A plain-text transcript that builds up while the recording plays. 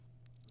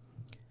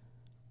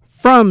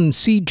From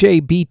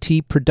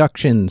CJBT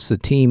Productions, the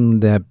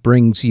team that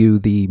brings you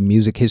the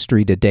Music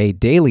History Today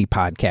Daily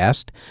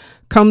podcast,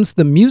 comes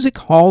the Music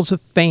Halls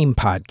of Fame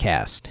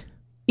podcast.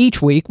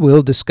 Each week,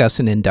 we'll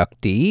discuss an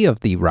inductee of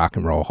the Rock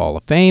and Roll Hall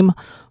of Fame,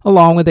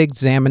 along with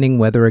examining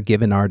whether a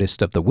given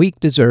artist of the week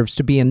deserves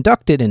to be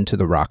inducted into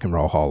the Rock and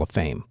Roll Hall of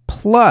Fame.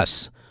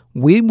 Plus,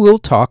 we will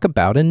talk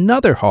about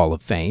another Hall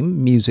of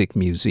Fame, Music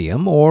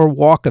Museum, or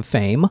Walk of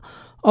Fame,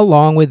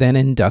 along with an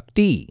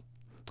inductee.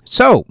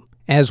 So,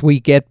 as we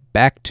get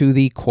back to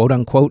the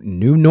quote-unquote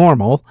new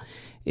normal,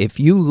 if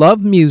you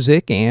love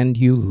music and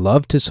you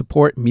love to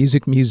support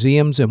music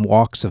museums and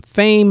walks of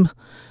fame,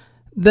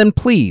 then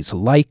please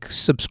like,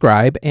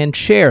 subscribe, and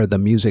share the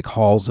Music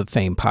Halls of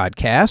Fame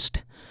podcast.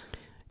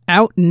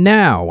 Out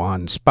now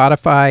on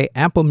Spotify,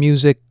 Apple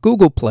Music,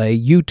 Google Play,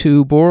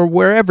 YouTube, or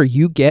wherever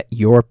you get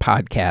your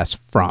podcasts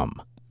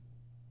from.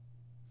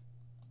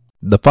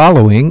 The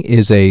following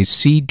is a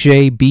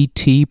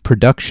CJBT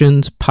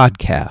Productions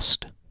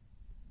podcast.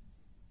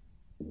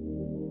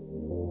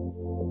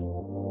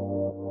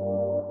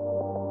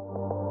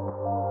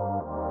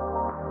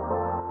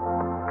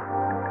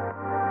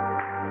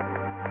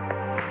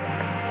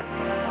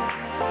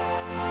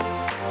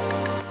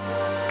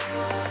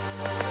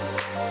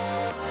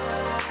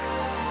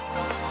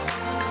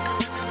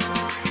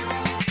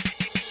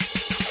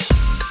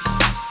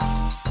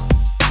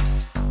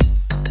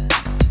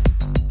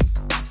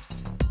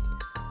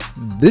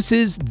 This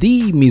is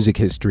the Music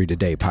History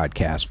Today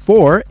podcast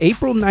for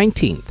April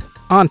 19th.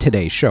 On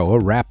today's show, a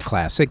rap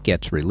classic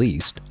gets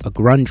released, a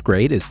grunge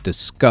great is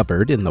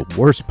discovered in the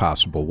worst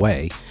possible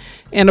way,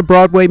 and a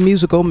Broadway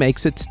musical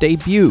makes its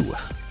debut.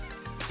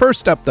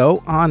 First up,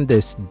 though, on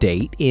this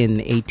date in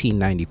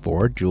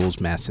 1894, Jules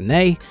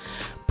Massenet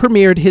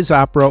premiered his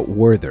opera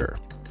Werther.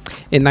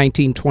 In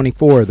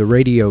 1924, the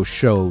radio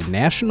show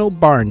National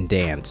Barn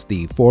Dance,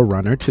 the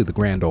forerunner to the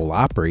Grand Ole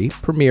Opry,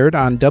 premiered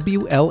on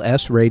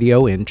WLS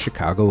Radio in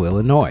Chicago,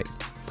 Illinois.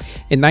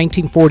 In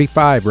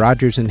 1945,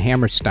 Rodgers and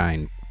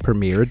Hammerstein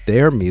premiered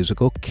their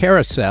musical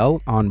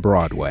Carousel on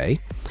Broadway.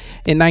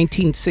 In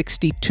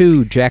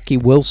 1962, Jackie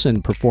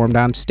Wilson performed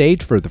on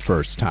stage for the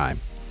first time.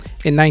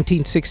 In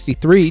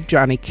 1963,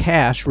 Johnny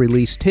Cash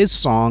released his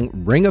song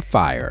Ring of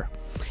Fire.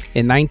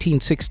 In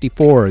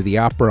 1964, the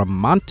opera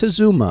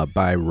Montezuma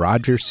by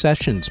Roger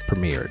Sessions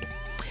premiered.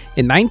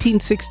 In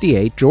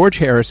 1968, George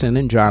Harrison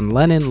and John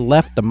Lennon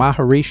left the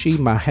Maharishi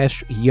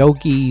Mahesh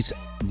Yogi's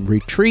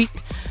retreat,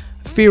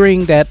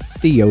 fearing that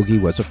the yogi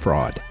was a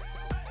fraud.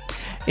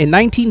 In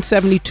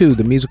 1972,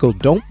 the musical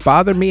Don't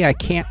Bother Me, I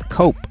Can't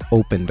Cope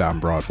opened on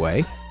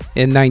Broadway.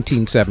 In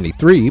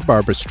 1973,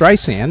 Barbra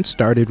Streisand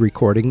started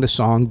recording the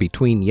song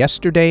Between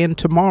Yesterday and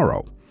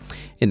Tomorrow.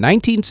 In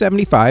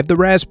 1975, the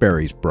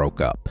Raspberries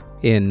broke up.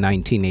 In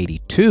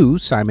 1982,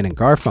 Simon &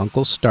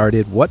 Garfunkel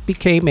started what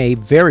became a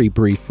very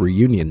brief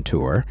reunion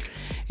tour.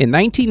 In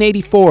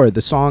 1984,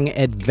 the song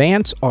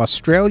Advance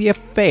Australia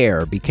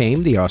Fair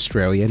became the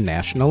Australian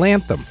national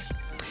anthem.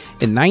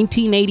 In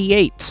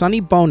 1988, Sonny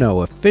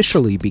Bono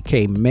officially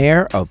became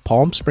mayor of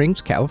Palm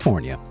Springs,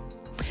 California.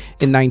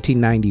 In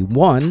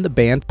 1991, the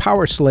band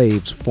Power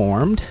Slaves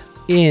formed.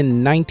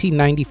 In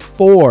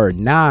 1994,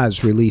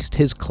 Nas released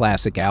his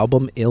classic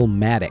album,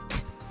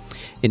 Illmatic.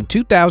 In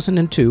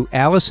 2002,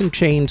 Alice in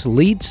Chains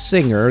lead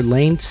singer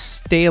Lane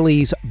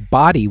Staley's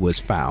body was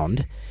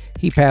found.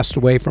 He passed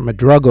away from a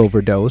drug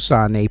overdose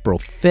on April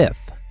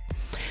 5th.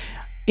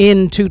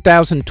 In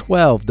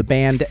 2012, the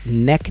band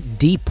Neck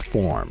Deep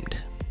formed.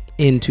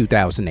 In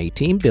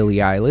 2018, Billie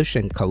Eilish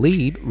and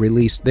Khalid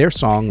released their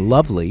song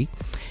Lovely.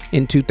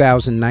 In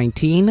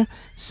 2019,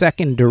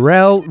 Second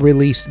Durrell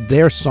released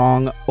their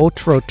song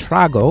Otro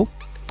Trago.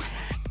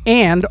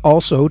 And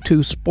also,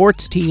 two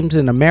sports teams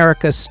in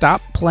America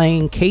stopped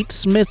playing Kate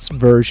Smith's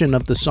version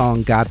of the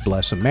song God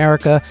Bless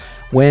America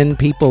when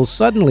people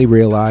suddenly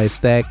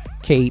realized that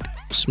Kate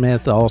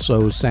Smith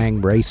also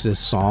sang racist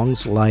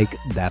songs like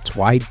That's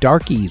Why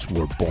Darkies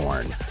Were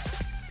Born.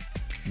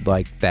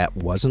 Like that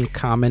wasn't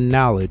common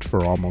knowledge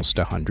for almost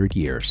 100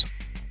 years.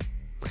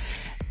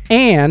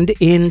 And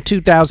in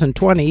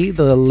 2020,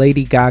 the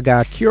Lady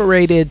Gaga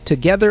curated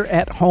Together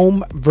at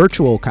Home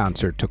virtual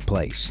concert took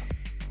place.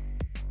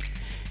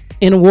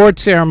 In award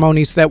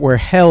ceremonies that were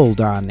held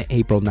on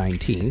April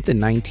 19th, in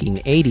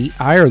 1980,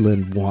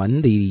 Ireland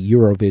won the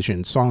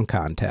Eurovision Song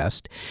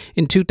Contest.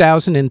 In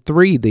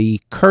 2003,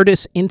 the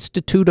Curtis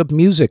Institute of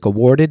Music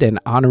awarded an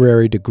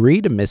honorary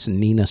degree to Miss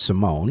Nina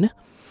Simone.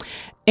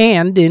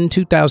 And in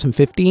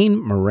 2015,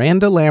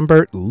 Miranda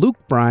Lambert, Luke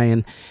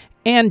Bryan,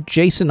 and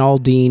Jason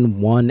Aldean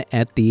won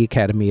at the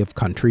Academy of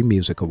Country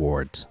Music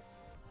Awards.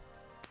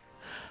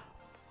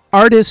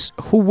 Artists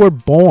who were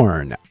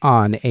born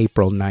on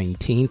April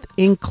 19th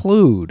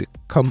include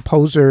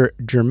composer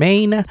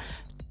Jermaine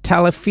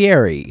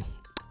Taliaferro,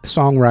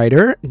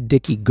 songwriter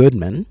Dickie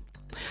Goodman,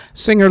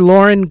 singer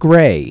Lauren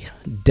Gray,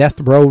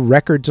 Death Row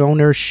Records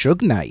owner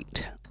Suge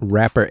Knight,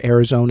 rapper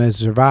Arizona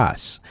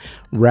Zervas,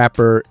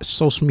 rapper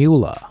Sos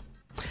Mula,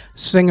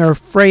 singer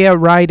Freya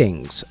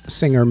Ridings,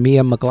 singer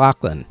Mia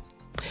McLaughlin,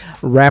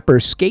 Rapper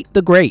Skate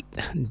the Great,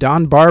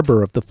 Don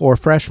Barber of the Four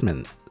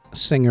Freshmen,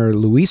 singer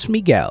Luis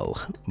Miguel,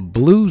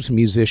 blues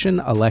musician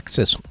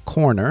Alexis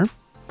Corner,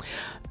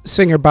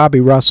 singer Bobby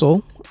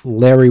Russell,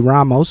 Larry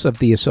Ramos of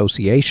The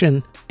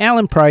Association,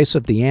 Alan Price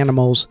of The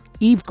Animals,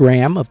 Eve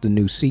Graham of The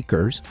New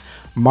Seekers,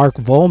 Mark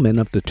Volman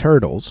of The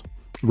Turtles,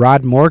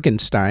 Rod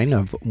Morgenstein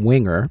of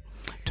Winger,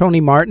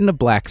 Tony Martin of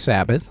Black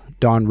Sabbath,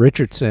 Dawn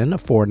Richardson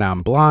of Four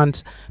Non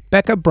Blondes,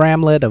 Becca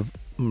Bramlett of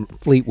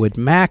Fleetwood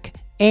Mac,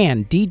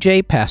 and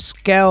DJ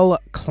Pascal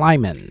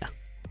Kleiman.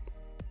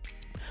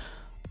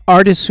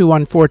 Artists who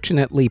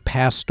unfortunately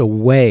passed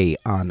away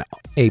on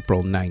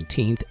April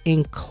 19th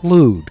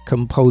include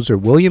composer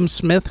William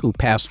Smith, who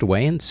passed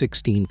away in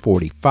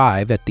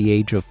 1645 at the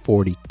age of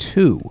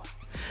 42.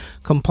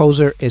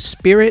 Composer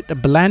Esprit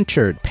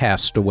Blanchard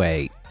passed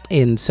away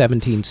in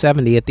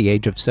 1770 at the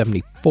age of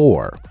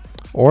 74.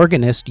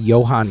 Organist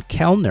Johann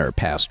Kellner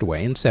passed away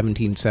in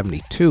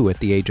 1772 at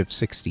the age of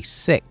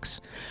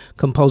 66.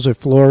 Composer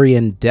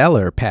Florian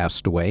Deller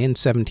passed away in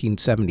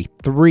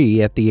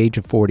 1773 at the age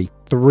of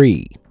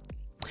 43.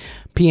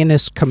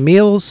 Pianist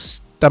Camille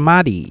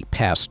Stamati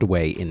passed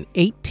away in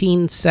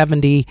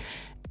 1870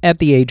 at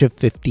the age of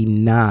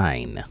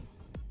 59.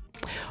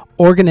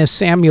 Organist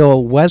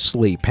Samuel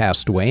Wesley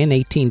passed away in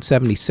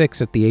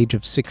 1876 at the age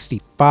of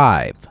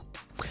 65.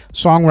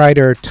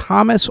 Songwriter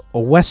Thomas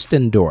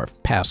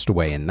Westendorf passed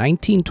away in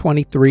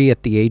 1923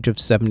 at the age of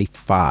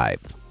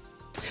 75.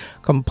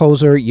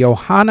 Composer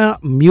Johanna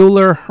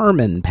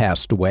Müller-Hermann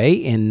passed away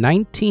in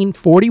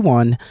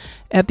 1941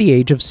 at the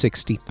age of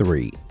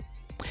 63.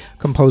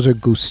 Composer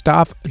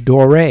Gustave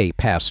Doré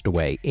passed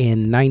away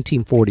in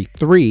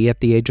 1943 at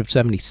the age of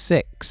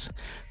 76.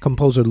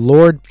 Composer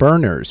Lord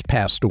Berners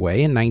passed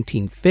away in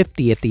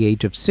 1950 at the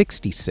age of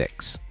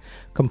 66.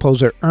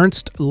 Composer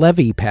Ernst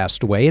Levy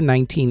passed away in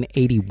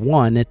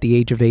 1981 at the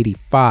age of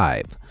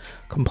 85.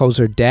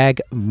 Composer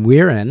Dag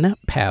Wieren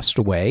passed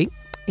away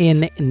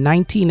in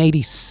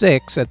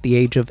 1986 at the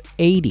age of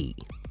 80.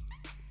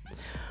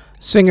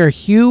 Singer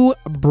Hugh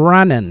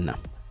Brannan,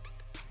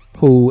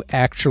 who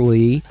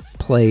actually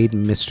played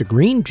Mr.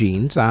 Green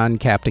Jeans on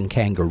Captain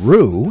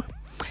Kangaroo,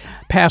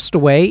 passed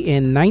away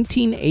in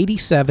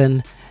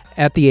 1987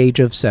 at the age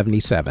of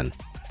 77.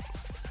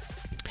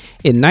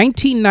 In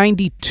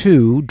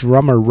 1992,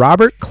 drummer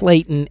Robert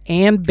Clayton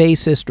and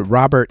bassist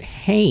Robert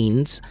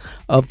Haynes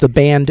of the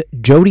band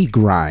Jody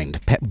Grind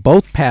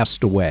both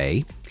passed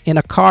away in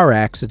a car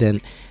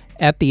accident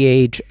at the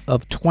age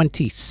of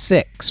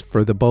 26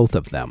 for the both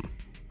of them.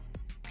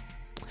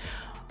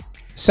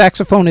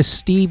 Saxophonist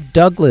Steve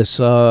Douglas,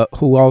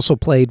 who also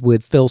played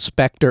with Phil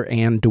Spector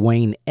and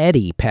Duane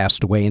Eddy,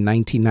 passed away in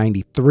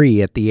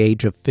 1993 at the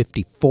age of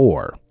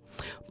 54.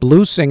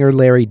 Blues singer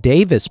Larry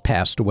Davis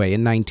passed away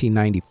in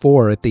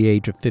 1994 at the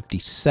age of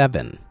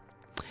 57.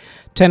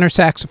 Tenor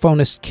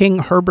saxophonist King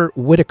Herbert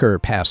Whitaker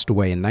passed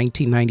away in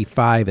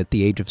 1995 at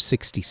the age of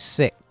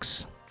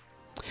 66.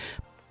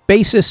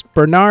 Bassist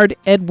Bernard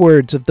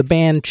Edwards of the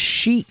band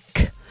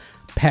Chic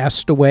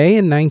passed away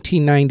in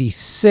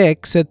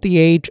 1996 at the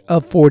age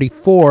of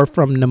 44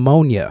 from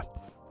pneumonia.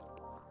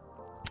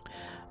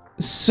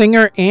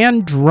 Singer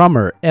and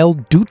drummer El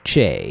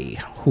Duce,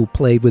 who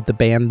played with the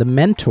band The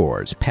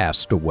Mentors,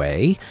 passed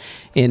away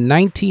in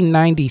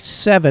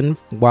 1997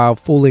 while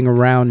fooling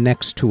around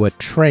next to a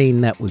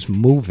train that was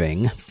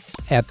moving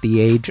at the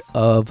age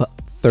of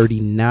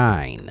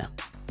 39.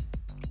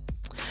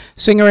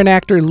 Singer and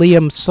actor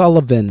Liam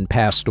Sullivan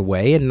passed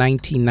away in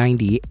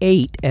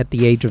 1998 at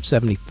the age of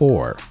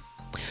 74.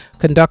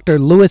 Conductor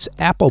Louis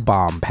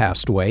Applebaum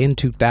passed away in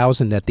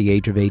 2000 at the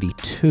age of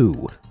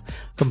 82.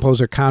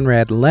 Composer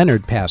Conrad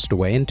Leonard passed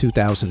away in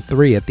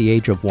 2003 at the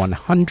age of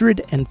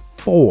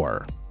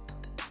 104.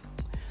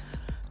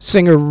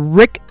 Singer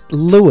Rick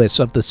Lewis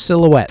of the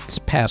Silhouettes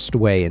passed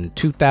away in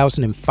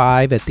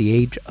 2005 at the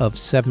age of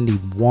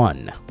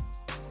 71.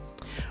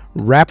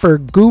 Rapper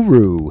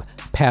Guru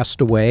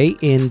passed away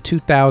in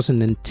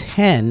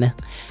 2010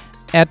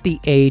 at the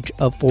age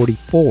of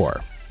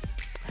 44.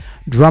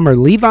 Drummer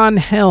Levon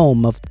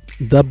Helm of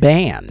The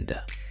Band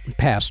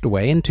passed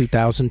away in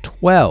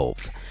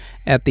 2012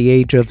 at the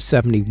age of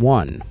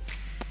 71.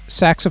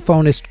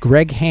 Saxophonist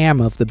Greg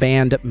Ham of the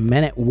band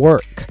Men at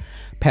Work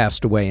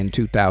passed away in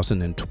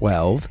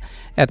 2012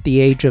 at the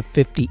age of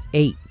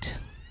 58.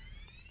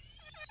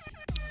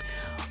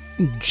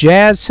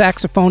 Jazz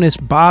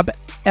saxophonist Bob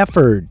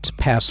Effords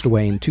passed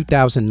away in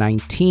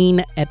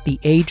 2019 at the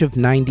age of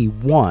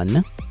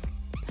 91.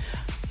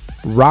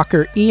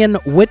 Rocker Ian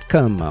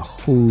Whitcomb,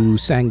 who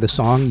sang the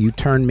song You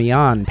Turn Me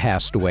On,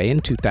 passed away in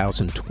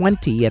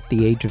 2020 at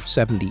the age of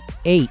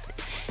 78.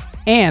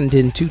 And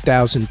in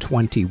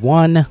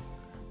 2021,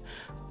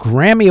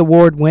 Grammy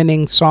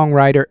Award-winning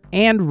songwriter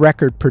and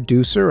record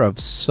producer of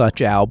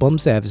such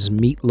albums as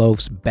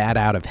Meatloaf's Bat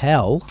Out of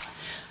Hell,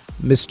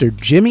 Mr.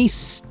 Jimmy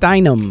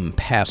Steinem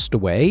passed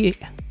away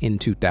in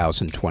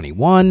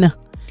 2021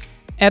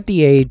 at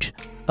the age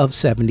of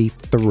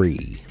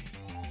 73.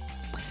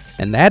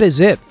 And that is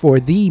it for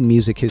the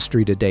Music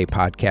History Today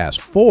podcast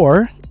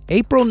for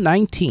April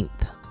 19th.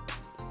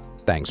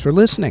 Thanks for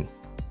listening.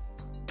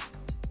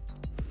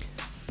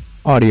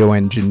 Audio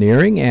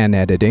engineering and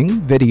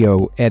editing,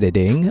 video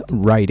editing,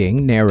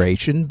 writing,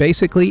 narration,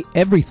 basically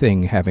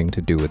everything having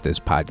to do with this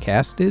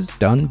podcast is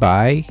done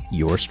by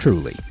yours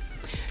truly.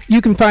 You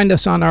can find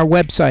us on our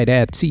website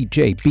at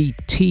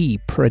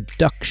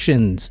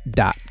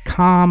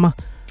cjbtproductions.com.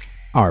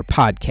 Our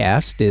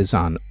podcast is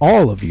on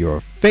all of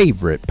your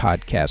favorite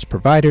podcast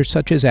providers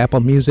such as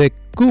Apple Music,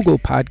 Google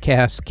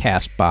Podcasts,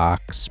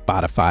 CastBox,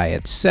 Spotify,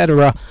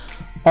 etc.,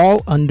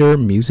 all under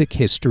Music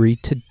History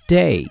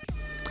Today.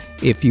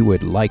 If you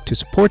would like to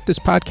support this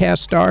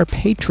podcast, our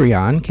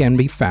Patreon can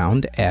be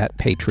found at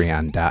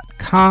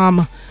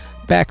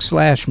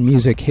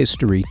patreon.com/Music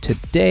History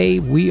Today.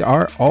 We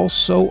are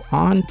also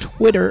on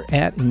Twitter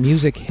at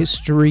Music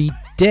History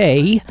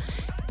Day,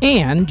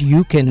 and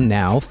you can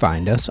now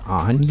find us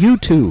on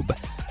YouTube.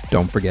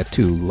 Don't forget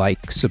to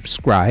like,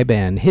 subscribe,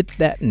 and hit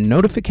that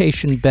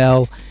notification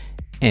bell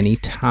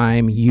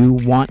anytime you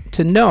want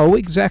to know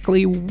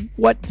exactly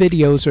what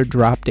videos are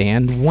dropped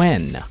and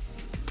when.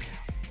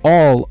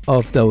 All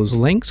of those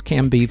links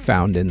can be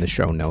found in the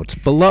show notes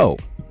below.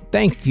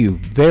 Thank you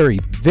very,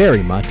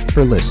 very much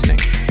for listening.